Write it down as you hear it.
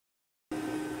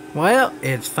Well,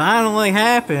 it's finally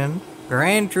happened.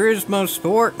 Gran Turismo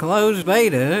Sport Closed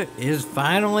Beta is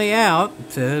finally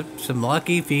out to some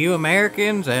lucky few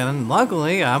Americans, and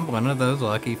luckily, I'm one of those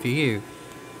lucky few.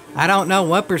 I don't know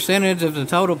what percentage of the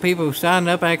total people who signed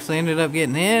up actually ended up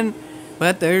getting in,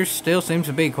 but there still seems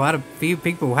to be quite a few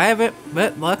people who have it.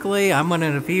 But luckily, I'm one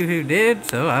of the few who did,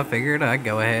 so I figured I'd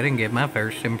go ahead and give my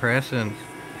first impressions.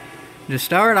 To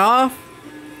start off,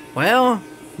 well,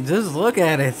 just look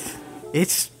at it.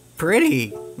 It's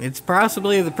pretty. It's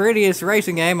possibly the prettiest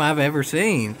racing game I've ever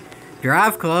seen.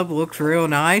 Drive Club looks real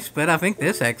nice, but I think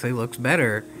this actually looks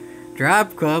better.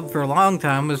 Drive Club for a long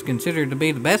time was considered to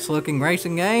be the best looking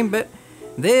racing game, but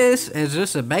this, as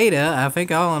just a beta, I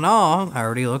think all in all,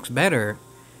 already looks better.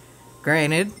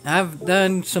 Granted, I've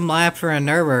done some laps around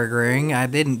Nürburgring. I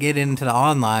didn't get into the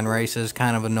online races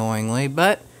kind of annoyingly,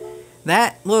 but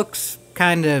that looks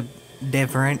kind of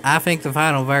different. I think the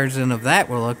final version of that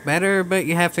will look better, but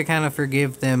you have to kind of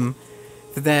forgive them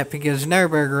for that because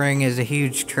Nürburgring is a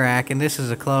huge track and this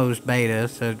is a closed beta,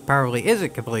 so it probably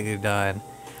isn't completely done.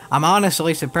 I'm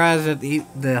honestly surprised that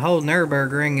the whole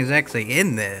Nürburgring is actually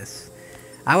in this.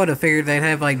 I would have figured they'd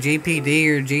have like GPD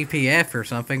or GPF or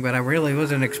something, but I really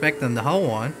wasn't expecting the whole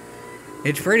one.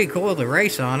 It's pretty cool to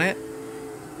race on it.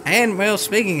 And, well,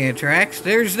 speaking of tracks,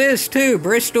 there's this too,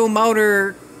 Bristol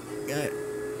Motor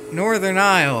Northern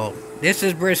Isle. This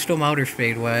is Bristol Motor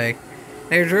Speedway.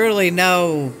 There's really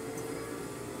no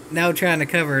trying to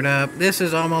cover it up. This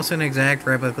is almost an exact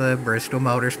replica of Bristol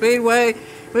Motor Speedway,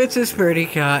 which is pretty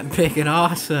cotton picking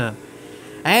awesome.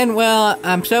 And, well,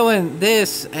 I'm showing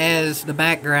this as the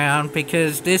background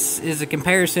because this is a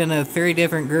comparison of three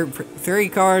different Group 3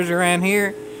 cars around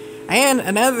here. And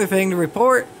another thing to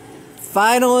report,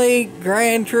 finally,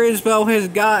 Gran Turismo has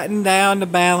gotten down to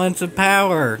balance of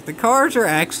power. The cars are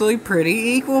actually pretty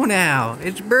equal now.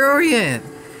 It's brilliant.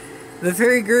 The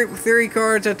three Group 3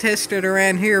 cars I tested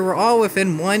around here were all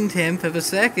within 1/10 of a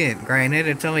second. Granted,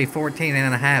 it's only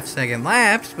 14.5 second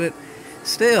laps, but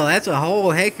still, that's a whole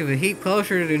heck of a heap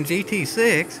closer than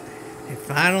GT6. They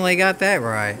finally got that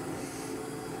right.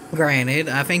 Granted,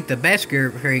 I think the best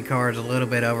Group 3 car is a little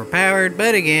bit overpowered,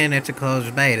 but again, it's a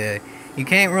closed beta. You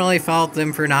can't really fault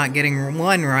them for not getting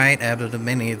one right out of the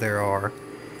many there are.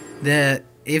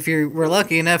 If you were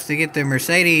lucky enough to get the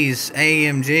Mercedes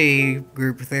AMG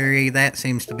Group 3, that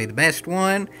seems to be the best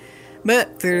one.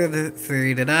 But through the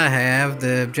three that I have,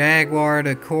 the Jaguar,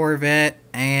 the Corvette,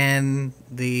 and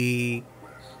the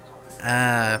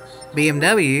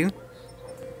BMW,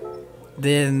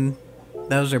 then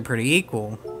those are pretty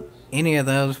equal. Any of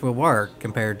those will work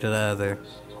compared to the other.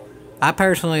 I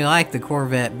personally like the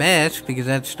Corvette best because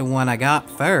that's the one I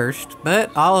got first, but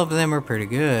all of them are pretty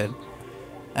good.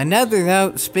 Another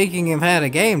note, speaking of how the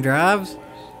game drives,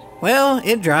 well,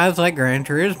 it drives like Gran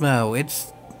Turismo.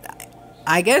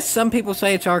 I guess some people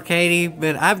say it's arcadey,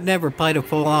 but I've never played a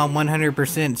full-on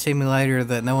 100% simulator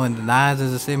that no one denies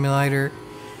is a simulator.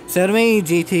 So to me,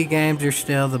 GT games are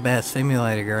still the best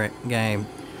simulator game.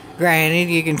 Granted,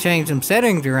 you can change some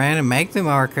settings around and make them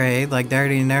arcade, like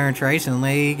Dirty Endurance Racing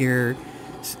League or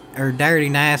Dirty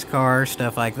NASCAR,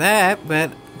 stuff like that,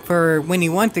 but for when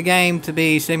you want the game to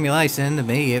be simulation, to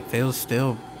me, it feels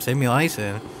still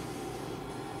simulation.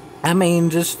 I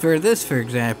mean, just for this, for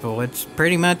example, it's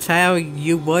pretty much how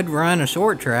you would run a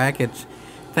short track. It's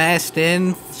fast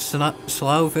in,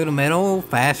 slow through the middle,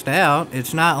 fast out.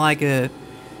 It's not like a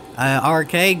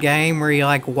arcade game where you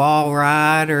like wall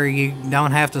ride or you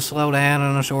don't have to slow down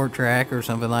on a short track or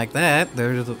something like that.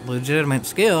 There's a legitimate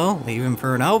skill, even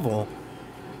for an oval.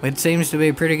 It seems to be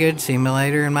a pretty good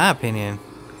simulator in my opinion.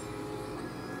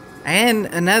 And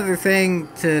another thing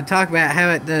to talk about how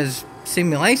it does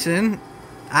simulation,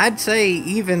 I'd say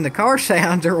even the car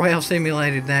sounds are well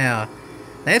simulated now.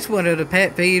 That's one of the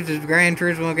pet peeves of Gran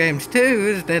Turismo games too,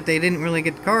 is that they didn't really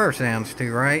get the car sounds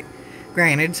too right.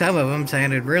 Granted, some of them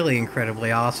sounded really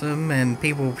incredibly awesome, and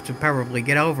people should probably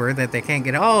get over that they can't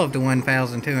get all of the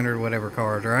 1,200 whatever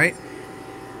cars right.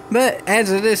 But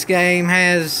as of this game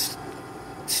has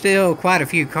still quite a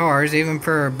few cars, even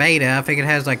for a beta. I think it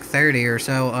has like 30 or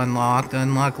so unlocked.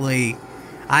 Unluckily,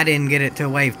 I didn't get it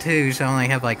till wave 2, so I only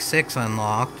have like 6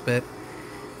 unlocked, but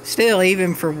still,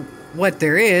 even for what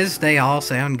there is, they all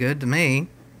sound good to me.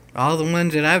 All the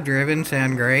ones that I've driven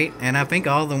sound great, and I think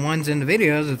all the ones in the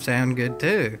videos have sound good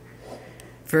too.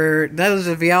 For those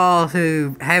of y'all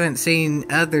who haven't seen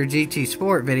other GT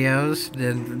Sport videos,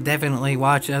 then definitely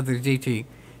watch other GT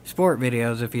Sport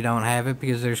videos if you don't have it,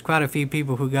 because there's quite a few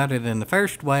people who got it in the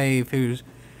first wave who's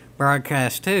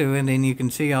broadcast too, and then you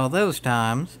can see all those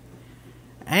times.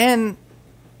 And,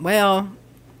 well,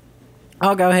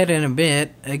 I'll go ahead in a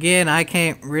bit. Again, I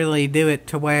can't really do it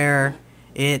to where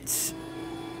it's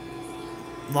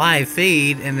live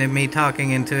feed and then me talking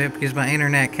into it because my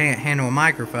internet can't handle a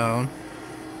microphone.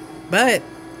 But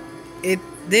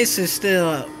this is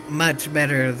still much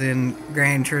better than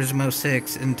Gran Turismo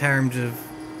 6 in terms of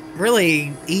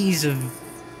really ease of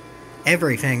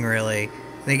everything, really.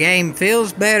 The game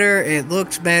feels better, it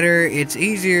looks better, it's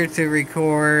easier to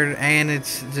record, and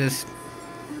it's just...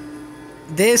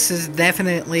 This is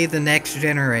definitely the next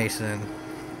generation.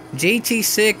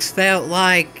 GT6 felt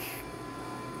like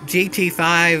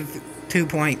GT5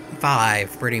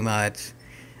 2.5, pretty much.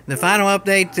 The final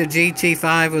update to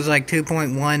GT5 was like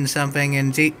 2.1 something,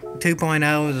 and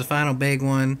 2.0 was the final big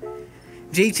one.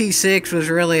 GT6 was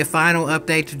really a final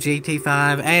update to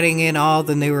GT5, adding in all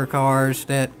the newer cars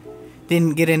that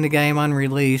didn't get in the game on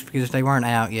release because they weren't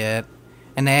out yet,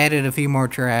 and they added a few more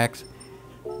tracks.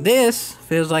 This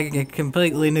feels like a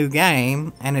completely new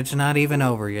game, and it's not even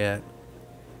over yet.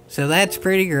 So that's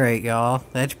pretty great, y'all.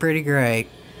 That's pretty great.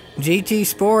 GT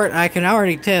Sport, I can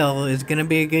already tell, is going to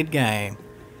be a good game.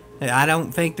 I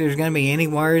don't think there's going to be any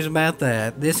worries about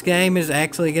that. This game is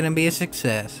actually going to be a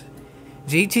success.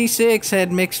 GT6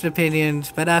 had mixed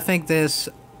opinions, but I think this,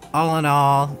 all in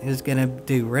all, is going to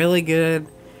do really good.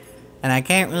 And I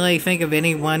can't really think of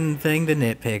any one thing to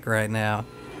nitpick right now.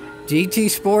 GT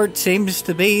Sport seems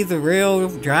to be the real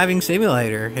driving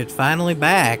simulator. It's finally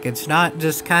back. It's not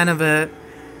just kind of a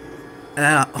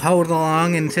hold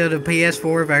along until the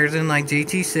PS4 version like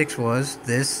GT6 was.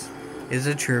 This is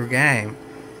a true game.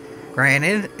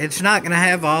 Granted, it's not going to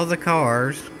have all the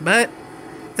cars, but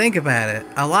think about it.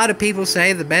 A lot of people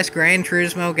say the best Gran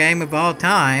Turismo game of all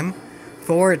time,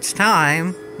 for its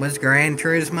time, was Gran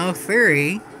Turismo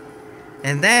 3,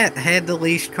 and that had the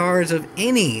least cars of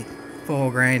any full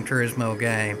Gran Turismo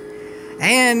game.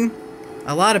 And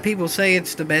a lot of people say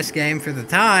it's the best game for the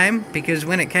time, because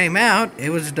when it came out, it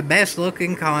was the best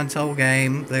looking console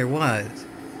game there was.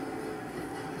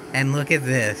 And look at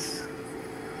this.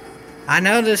 I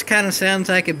know this kind of sounds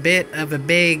like a bit of a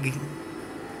big,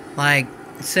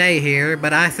 say here,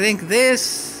 but I think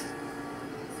this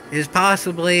is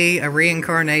possibly a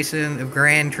reincarnation of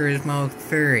Gran Turismo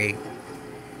 3,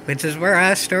 which is where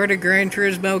I started Gran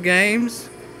Turismo games,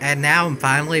 and now I'm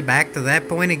finally back to that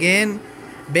point again,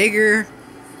 bigger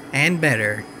and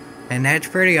better, and that's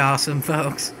pretty awesome,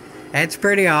 folks. That's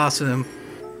pretty awesome.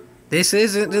 This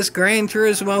isn't just Gran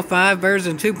Turismo 5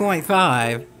 version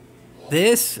 2.5.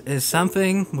 This is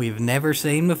something we've never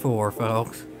seen before,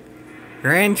 folks.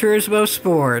 Gran Turismo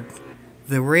Sport,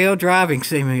 the real driving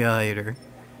simulator.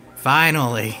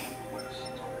 Finally.